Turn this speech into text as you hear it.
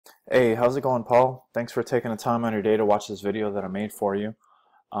Hey, how's it going, Paul? Thanks for taking the time on your day to watch this video that I made for you.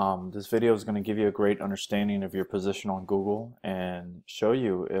 This video is going to give you a great understanding of your position on Google and show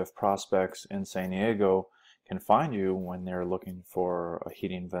you if prospects in San Diego can find you when they're looking for a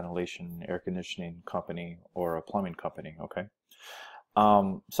heating, ventilation, air conditioning company or a plumbing company, okay?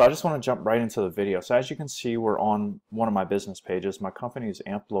 So I just want to jump right into the video. So as you can see, we're on one of my business pages. My company is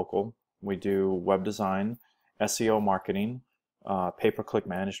AMP Local. We do web design, SEO marketing, pay-per-click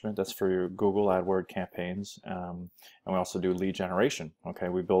management. That's for your Google AdWords campaigns, and we also do lead generation. Okay,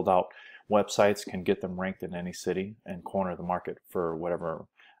 we build out websites, can get them ranked in any city and corner the market for whatever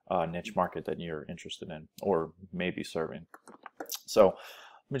niche market that you're interested in or maybe serving. So let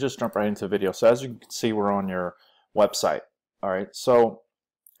me just jump right into the video. So as you can see, we're on your website. All right, so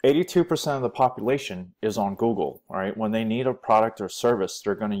 82% of the population is on Google. All right, when they need a product or service,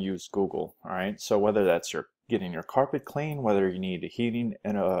 they're going to use Google. All right, so whether that's getting your carpet clean, whether you need a heating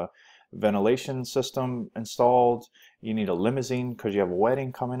and a ventilation system installed, you need a limousine because you have a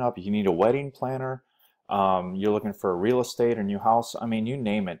wedding coming up, you need a wedding planner, you're looking for a real estate or new house, I mean, you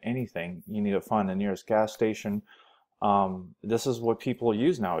name it, anything, you need to find the nearest gas station. This is what people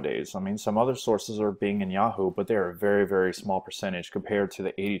use nowadays. I mean, some other sources are Bing and Yahoo, but they're a very, very small percentage compared to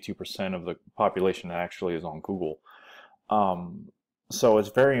the 82% of the population that actually is on Google. So it's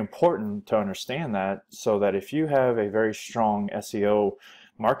very important to understand that, so that if you have a very strong SEO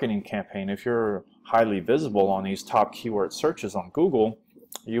marketing campaign, if you're highly visible on these top keyword searches on Google,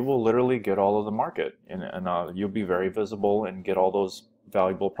 you will literally get all of the market, and you'll be very visible and get all those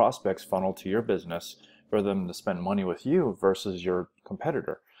valuable prospects funneled to your business for them to spend money with you versus your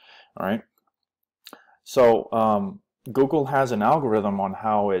competitor. All right. So Google has an algorithm on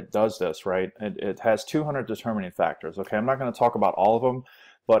how it does this, right? It has 200 determining factors. Okay, I'm not going to talk about all of them,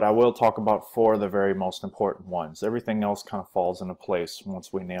 but I will talk about 4 of the very most important ones. Everything else kind of falls into place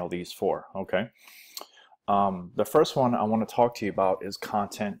once we nail these 4. Okay. The first one I want to talk to you about is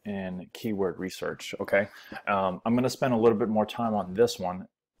content and keyword research. Okay, I'm going to spend a little bit more time on this one.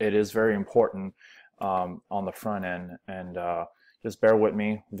 It is very important on the front end, and just bear with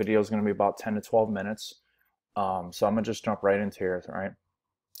me. The video is going to be about 10 to 12 minutes. So I'm gonna just jump right into here, right?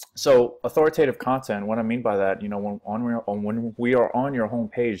 So authoritative content, what I mean by that, you know, when we are on your home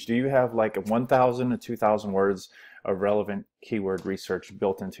page, do you have like 1,000 to 2,000 words of relevant keyword research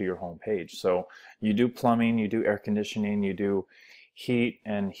built into your home page? So you do plumbing, you do air conditioning, you do heat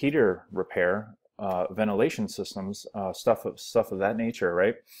and heater repair, ventilation systems, stuff of that nature,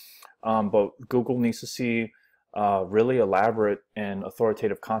 right? But Google needs to see really elaborate and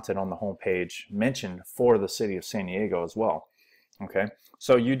authoritative content on the home page mentioned for the city of San Diego as well. Okay,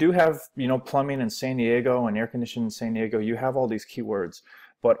 so you do have, you know, plumbing in San Diego and air conditioning in San Diego. You have all these keywords,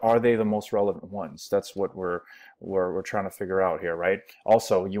 but are they the most relevant ones? That's what we're trying to figure out here, right?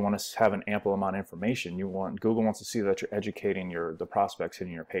 Also, you want to have an ample amount of information. Google wants to see that you're educating the prospects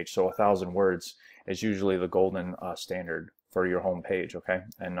hitting your page. So 1,000 words is usually the golden standard for your home page. Okay,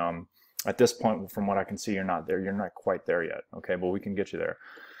 and at this point, from what I can see, you're not there. You're not quite there yet. Okay, but we can get you there.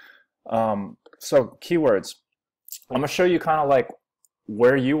 So keywords. I'm going to show you kind of like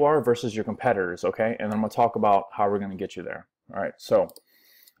where you are versus your competitors, okay? And then I'm going to talk about how we're going to get you there. All right, so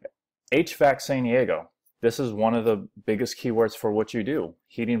HVAC San Diego. This is one of the biggest keywords for what you do.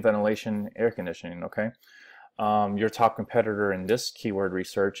 Heating, ventilation, air conditioning, okay? Your top competitor in this keyword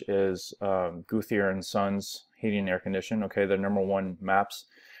research is Guthier and Sons Heating and Air Conditioning, okay? They're number 1 maps.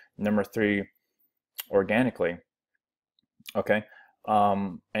 Number 3, organically, okay?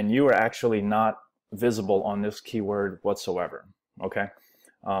 And you are actually not visible on this keyword whatsoever, okay?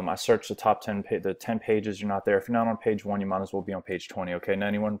 I searched the top 10, the 10 pages, you're not there. If you're not on page 1, you might as well be on page 20, okay?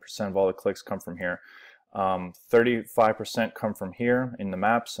 91% of all the clicks come from here. 35% come from here in the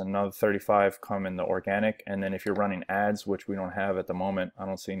maps, another 35 come in the organic, and then if you're running ads, which we don't have at the moment, I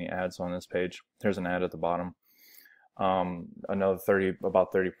don't see any ads on this page. There's an ad at the bottom. Another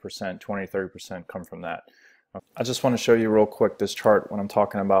about 30%, 20-30% come from that. I just want to show you real quick this chart when I'm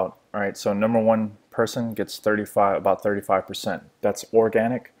talking about. All right, so number 1 person gets about 35%. That's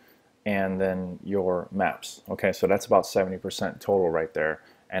organic, and then your maps. Okay, so that's about 70% total right there.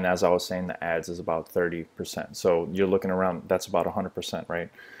 And as I was saying, the ads is about 30%. So you're looking around, that's about 100%, right?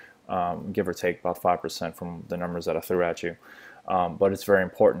 Give or take about 5% from the numbers that I threw at you. But it's very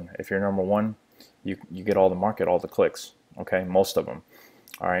important. If you're number 1, you get all the market, all the clicks, okay, most of them.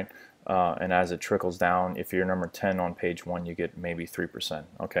 All right, and as it trickles down, if you're number 10 on page 1, you get maybe 3%.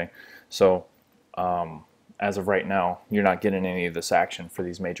 Okay, so as of right now, you're not getting any of this action for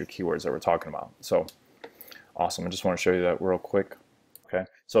these major keywords that we're talking about. So awesome. I just want to show you that real quick. Okay,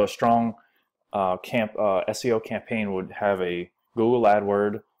 so a strong SEO campaign would have a Google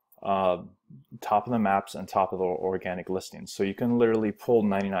AdWords top of the maps and top of the organic listings. So you can literally pull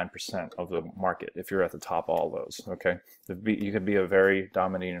 99% of the market if you're at the top of all those. Okay, you could be a very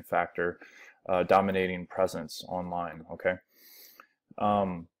dominating factor, dominating presence online. Okay.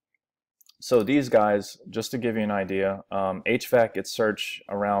 So these guys, just to give you an idea, HVAC gets searched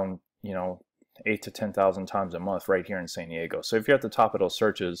around 8 to 10,000 times a month right here in San Diego. So if you're at the top of those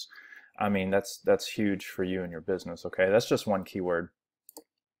searches, I mean that's huge for you and your business. Okay, that's just one keyword.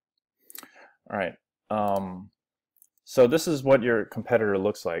 All right. So this is what your competitor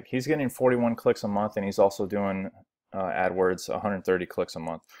looks like. He's getting 41 clicks a month, and he's also doing AdWords 130 clicks a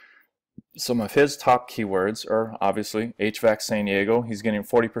month. Some of his top keywords are obviously HVAC San Diego. He's getting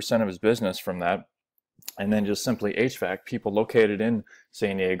 40% of his business from that. And then just simply HVAC, people located in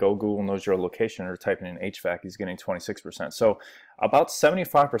San Diego, Google knows your location, or typing in HVAC, he's getting 26%. So about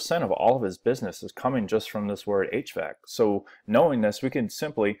 75% of all of his business is coming just from this word HVAC. So knowing this, we can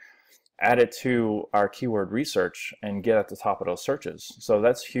simply add it to our keyword research and get at the top of those searches. So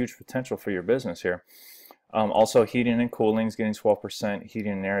that's huge potential for your business here. Also, heating and cooling is getting 12%.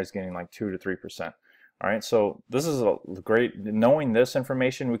 Heating and air is getting like 2 to 3%. All right, so this is a great, knowing this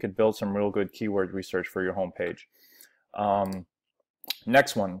information, we could build some real good keyword research for your homepage.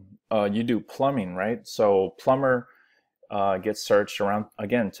 Next one, you do plumbing, right? So plumber gets searched around,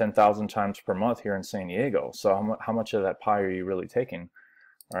 again, 10,000 times per month here in San Diego. So how much of that pie are you really taking?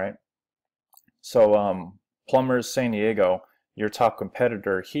 All right. So plumbers San Diego, your top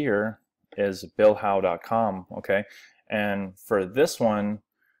competitor here is billhow.com. Okay, and for this one,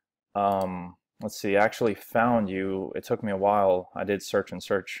 let's see, I actually found you. It took me a while. I did search and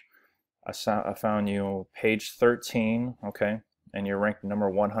search. I found you page 13. Okay, and you're ranked number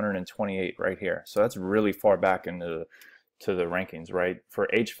 128 right here. So that's really far back into the rankings, right? For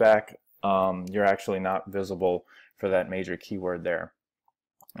HVAC, you're actually not visible for that major keyword there.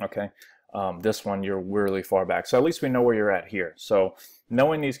 Okay. This one, you're really far back. So at least we know where you're at here. So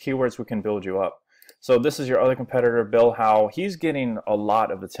knowing these keywords, we can build you up. So this is your other competitor, Bill Howe. He's getting a lot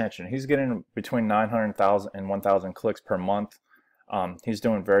of attention. He's getting between 900,000 and 1,000 clicks per month. He's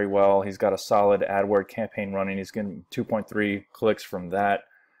doing very well. He's got a solid AdWords campaign running. He's getting 2.3 clicks from that.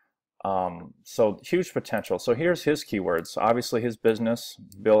 So huge potential. So here's his keywords. Obviously his business,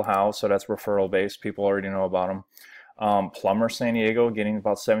 Bill Howe, so that's referral based. People already know about him. Plumber San Diego getting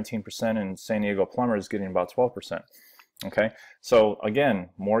about 17%, and San Diego Plumber is getting about 12%. Okay, so again,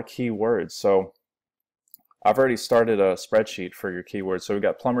 more keywords. So I've already started a spreadsheet for your keywords. So we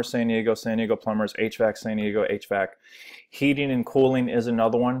got Plumber San Diego Plumbers, HVAC San Diego, HVAC. Heating and cooling is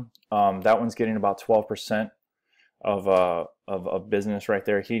another one. That one's getting about 12% of business right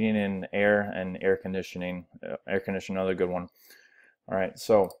there. Heating and air conditioning. Air conditioning, another good one. All right,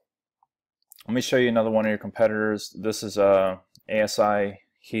 so let me show you another one of your competitors. This is ASI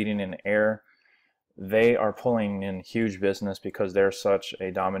Heating and Air. They are pulling in huge business because they're such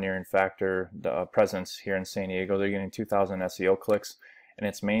a domineering factor, presence here in San Diego. They're getting 2,000 SEO clicks, and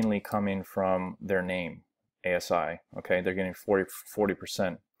it's mainly coming from their name, ASI. Okay, they're getting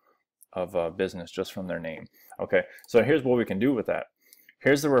 40% of business just from their name. Okay, so here's what we can do with that.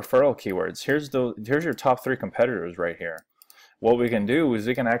 Here's the referral keywords. Here's your top 3 competitors right here. What we can do is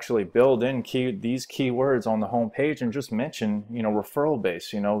we can actually build in these keywords on the home page and just mention, referral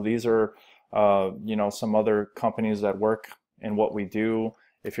base. These are, some other companies that work in what we do.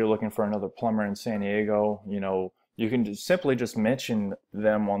 If you're looking for another plumber in San Diego, you can simply just mention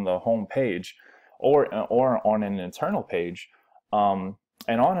them on the home page or on an internal page. And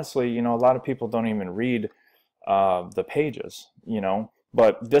honestly, a lot of people don't even read the pages,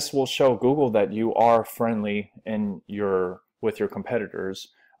 but this will show Google that you are friendly with your competitors,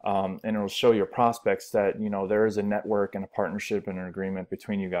 and it will show your prospects that there is a network and a partnership and an agreement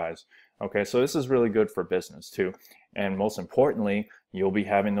between you guys. Okay, so this is really good for business too, and most importantly, you'll be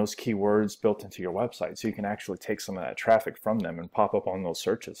having those keywords built into your website, so you can actually take some of that traffic from them and pop up on those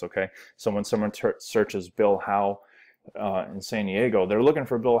searches. Okay, so when someone searches Bill Howe in San Diego, they're looking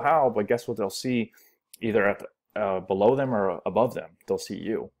for Bill Howe, but guess what? They'll see either at below them or above them. They'll see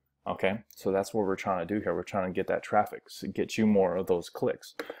you. Okay, so that's what we're trying to do here. We're trying to get that traffic, so get you more of those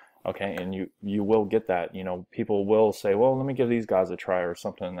clicks. Okay, and you will get that. People will say, well, let me give these guys a try or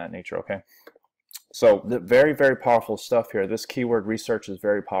something in that nature. Okay, so the very, very powerful stuff here. This keyword research is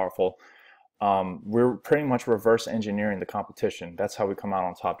very powerful. We're pretty much reverse engineering the competition. That's how we come out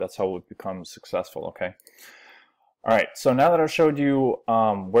on top. That's how we become successful. Okay. All right, so now that I've showed you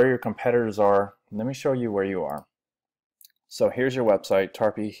where your competitors are, let me show you where you are. So here's your website,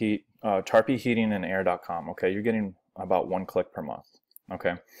 tarpyheatingandair.com. Okay, you're getting about 1 click per month.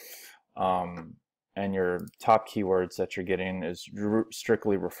 Okay, and your top keywords that you're getting is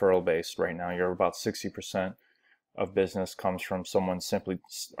strictly referral based right now. You're about 60% of business comes from someone simply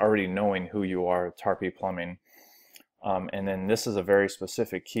already knowing who you are, Tarpey Plumbing. And then this is a very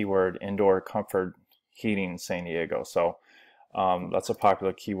specific keyword, indoor comfort heating San Diego. So that's a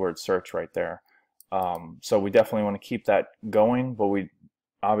popular keyword search right there. So we definitely want to keep that going, but we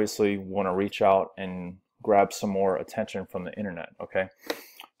obviously want to reach out and grab some more attention from the internet. Okay,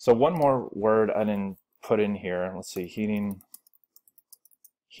 so one more word I didn't put in here. Let's see, heating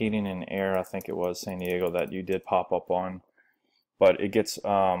and air, I think it was San Diego that you did pop up on, but it gets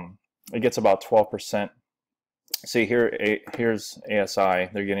about 12%. See here, here's ASI.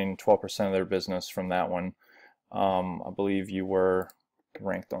 They're getting 12% of their business from that one. I believe you were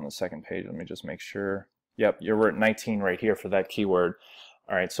ranked on the second page. Let me just make sure. Yep, you're at 19 right here for that keyword.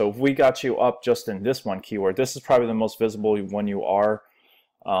 All right, so if we got you up just in this one keyword, this is probably the most visible one you are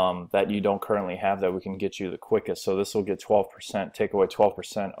that you don't currently have, that we can get you the quickest. So this will get 12%, take away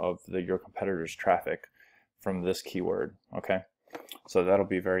 12% of your competitors' traffic from this keyword. Okay, so that'll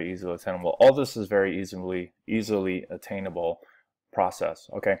be very easily attainable. All this is very easily attainable process.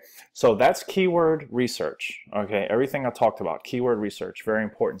 Okay, so that's keyword research. Okay, everything I talked about, keyword research, very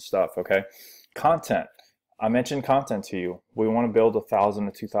important stuff. Okay, content. I mentioned content to you. We want to build 1,000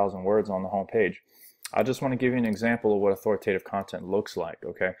 to 2,000 words on the home page. I just want to give you an example of what authoritative content looks like.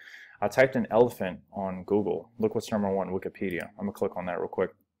 Okay, I typed in elephant on Google. Look what's number one, Wikipedia. I'm gonna click on that real quick.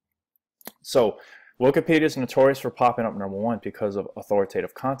 So Wikipedia is notorious for popping up number one because of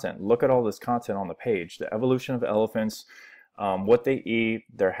authoritative content. Look at all this content on the page. The evolution of elephants, what they eat,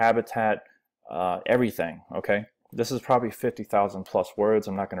 their habitat, everything. Okay, this is probably 50,000 plus words.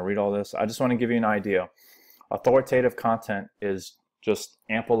 I'm not going to read all this. I just want to give you an idea. Authoritative content is just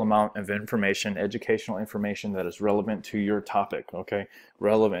ample amount of information, educational information that is relevant to your topic. Okay,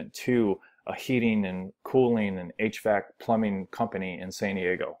 relevant to a heating and cooling and HVAC plumbing company in San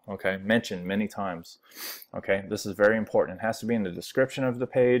Diego. Okay, mentioned many times. Okay, this is very important. It has to be in the description of the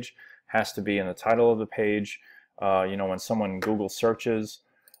page, has to be in the title of the page. You know, when someone Google searches,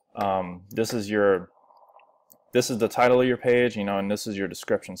 this is the title of your page, you know, and this is your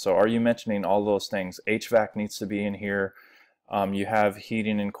description. So are you mentioning all those things? HVAC needs to be in here. You have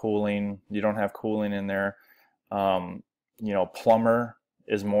heating and cooling. You don't have cooling in there. You know, plumber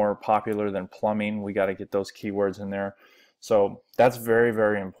is more popular than plumbing. We got to get those keywords in there. So that's very,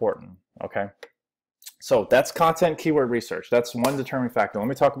 very important. Okay. So that's content keyword research. That's one determining factor. Let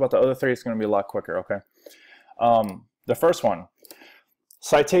me talk about the other three. It's going to be a lot quicker. Okay. The first one,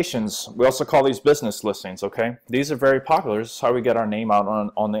 citations. We also call these business listings. Okay. These are very popular. This is how we get our name out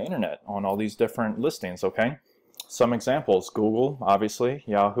on the internet, on all these different listings. Okay. Some examples: Google, obviously,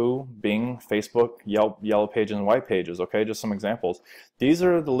 Yahoo, Bing, Facebook, Yelp, Yellow Pages, and White Pages. Okay, just some examples. These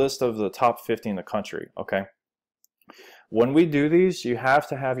are the list of the top 50 in the country. Okay, when we do these, you have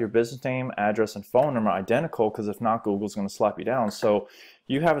to have your business name, address, and phone number identical, because if not, Google's going to slap you down. So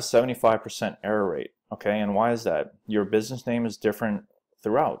you have a 75% error rate. Okay, and why is that? Your business name is different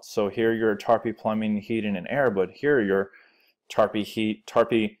throughout. So here you're Tarpey Plumbing, Heating, and Air, but here you're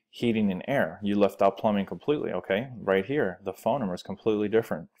Tarpey Heating and Air. You left out plumbing completely. Okay, right here the phone number is completely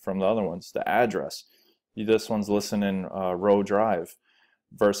different from the other ones. The address, this one's listed in Rowe Drive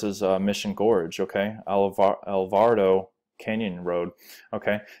versus Mission Gorge. Okay, Alvarado Canyon Road.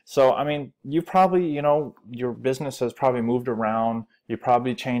 Okay, so I mean, you probably, you know, your business has probably moved around. You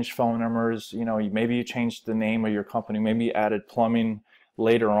probably changed phone numbers. You know, maybe you changed the name of your company. Maybe you added plumbing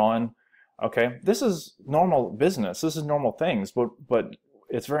later on. Okay, this is normal business. This is normal things, but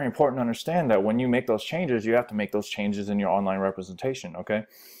it's very important to understand that when you make those changes, you have to make those changes in your online representation. Okay,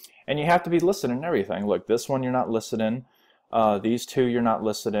 and you have to be listed in everything. Look, this one you're not listed in. These two you're not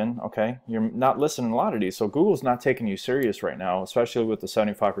listed in. Okay, you're not listed in a lot of these. So Google's not taking you serious right now, especially with the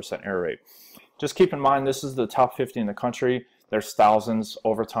 75% error rate. Just keep in mind, this is the top 50 in the country. There's thousands.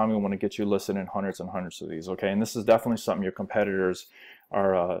 Over time, we want to get you listed in hundreds and hundreds of these. Okay, and this is definitely something your competitors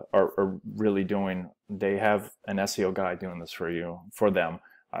are really doing. They have an SEO guy doing this for them.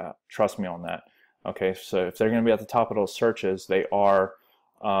 Trust me on that. Okay, so if they're going to be at the top of those searches, they know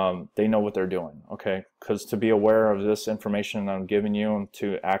what they're doing. Okay, because to be aware of this information I'm giving you and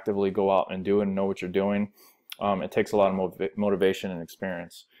to actively go out and do it and know what you're doing, it takes a lot of motivation and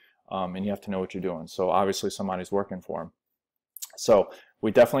experience, and you have to know what you're doing. So obviously somebody's working for them. So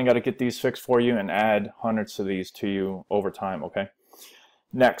we definitely got to get these fixed for you and add hundreds of these to you over time. Okay.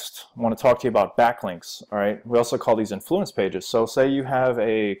 Next, I want to talk to you about backlinks. All right, we also call these influence pages. So say you have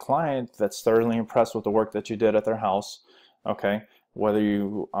a client that's thoroughly impressed with the work that you did at their house. Okay, whether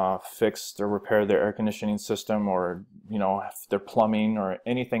you fixed or repaired their air conditioning system or you know, if they're plumbing or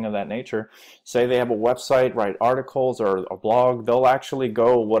anything of that nature, say they have a website, write articles or a blog, they'll actually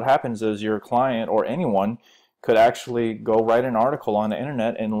go, what happens is your client or anyone could actually go write an article on the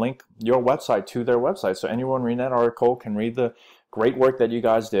internet and link your website to their website. So anyone reading that article can read the great work that you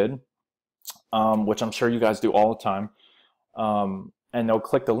guys did, which I'm sure you guys do all the time, and they'll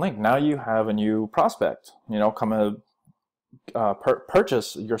click the link. Now you have a new prospect, you know, come to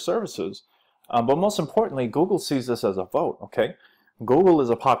purchase your services. But most importantly, Google sees this as a vote, okay? Google is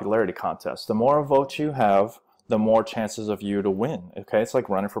a popularity contest. The more votes you have, the more chances of you to win, okay? It's like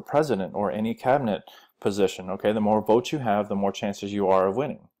running for president or any cabinet position, okay? The more votes you have, the more chances you are of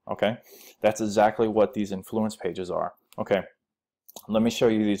winning, okay? That's exactly what these influence pages are, okay? Let me show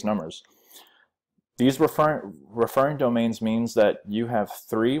you these numbers. These referring domains means that you have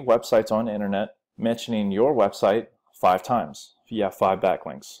 3 websites on the internet mentioning your website 5 times. You have 5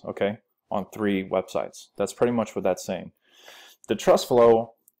 backlinks, okay, on 3 websites. That's pretty much what that's saying. The trust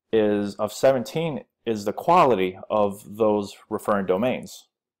flow is of 17 is the quality of those referring domains,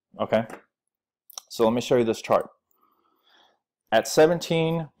 okay? So let me show you this chart. At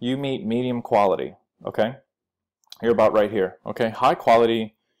 17, you meet medium quality, okay? You're about right here, okay? High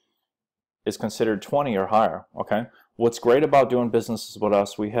quality is considered 20 or higher, okay? What's great about doing businesses with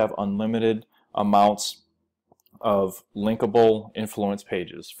us, we have unlimited amounts of linkable influence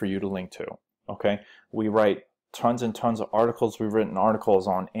pages for you to link to, okay? We write tons and tons of articles. We've written articles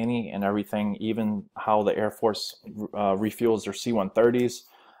on any and everything, even how the Air Force refuels their C-130s.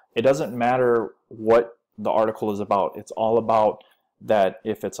 It doesn't matter what the article is about. It's all about that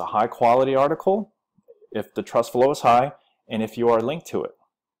if it's a high quality article, if the trust flow is high, and if you are linked to it.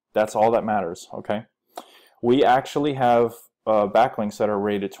 That's all that matters, okay? We actually have backlinks that are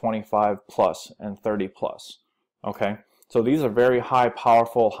rated 25 plus and 30 plus, okay? So these are very high,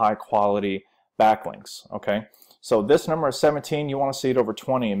 powerful, high quality backlinks, okay? So this number is 17, you want to see it over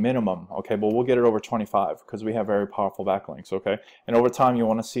 20 minimum, okay? But we'll get it over 25 because we have very powerful backlinks, okay? And over time, you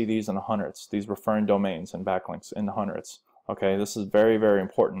want to see these in the hundreds, these referring domains and backlinks in the hundreds, okay? This is very, very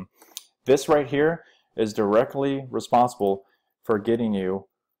important. This right here is directly responsible for getting you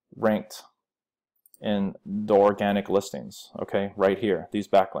ranked in the organic listings, okay, right here, these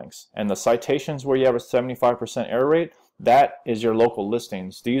backlinks. And the citations where you have a 75% error rate, that is your local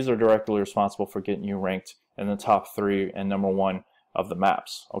listings. These are directly responsible for getting you ranked in the top 3 and number 1 of the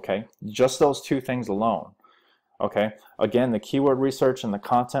maps, okay? Just those 2 things alone, okay? Again, the keyword research and the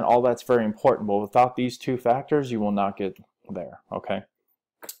content, all that's very important, but without these 2 factors, you will not get there, okay?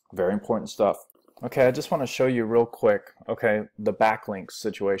 Very important stuff. Okay, I just want to show you real quick, okay, the backlinks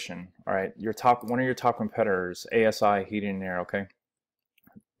situation, all right? One of your top competitors, ASI Heating and Air, okay?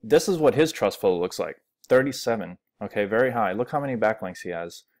 This is what his trust flow looks like, 37, okay, very high. Look how many backlinks he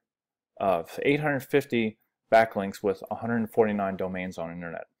has. 850 backlinks with 149 domains on the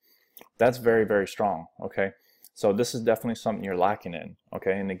internet. That's very, very strong, okay? So this is definitely something you're lacking in,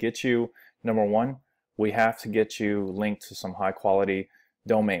 okay? And to get you, number 1, we have to get you linked to some high quality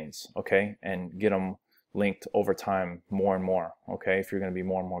domains, okay, and get them linked over time more and more, okay, if you're going to be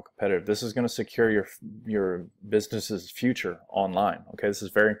more and more competitive. This is going to secure your business's future online, okay? This is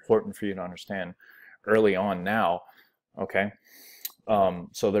very important for you to understand early on now, okay?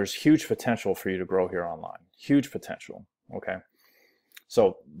 So there's huge potential for you to grow here online, huge potential, okay?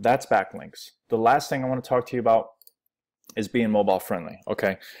 So that's backlinks. The last thing I want to talk to you about is being mobile friendly,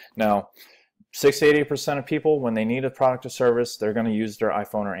 okay? Now, 60–80% of people, when they need a product or service, they're going to use their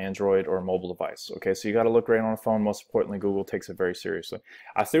iPhone or Android or mobile device. Okay, so you got to look great on a phone. Most importantly, Google takes it very seriously.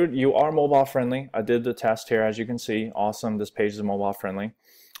 You are mobile friendly. I did the test here, as you can see. Awesome. This page is mobile friendly.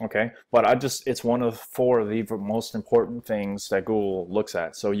 Okay, but it's one of 4 of the most important things that Google looks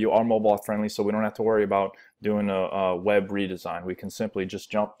at. So you are mobile friendly, so we don't have to worry about doing a web redesign. We can simply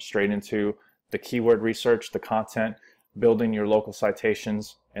just jump straight into the keyword research, the content, building your local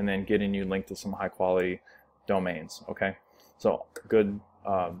citations, and then getting you linked to some high quality domains, okay? So good,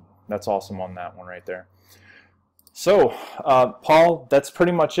 that's awesome on that one right there. So Paul, that's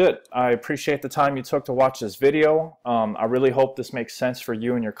pretty much it. I appreciate the time you took to watch this video. I really hope this makes sense for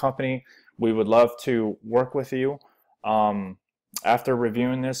you and your company. We would love to work with you. After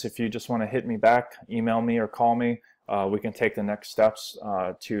reviewing this, if you just want to hit me back, email me or call me, we can take the next steps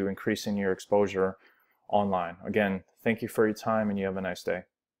to increasing your exposure online. Again, thank you for your time and you have a nice day.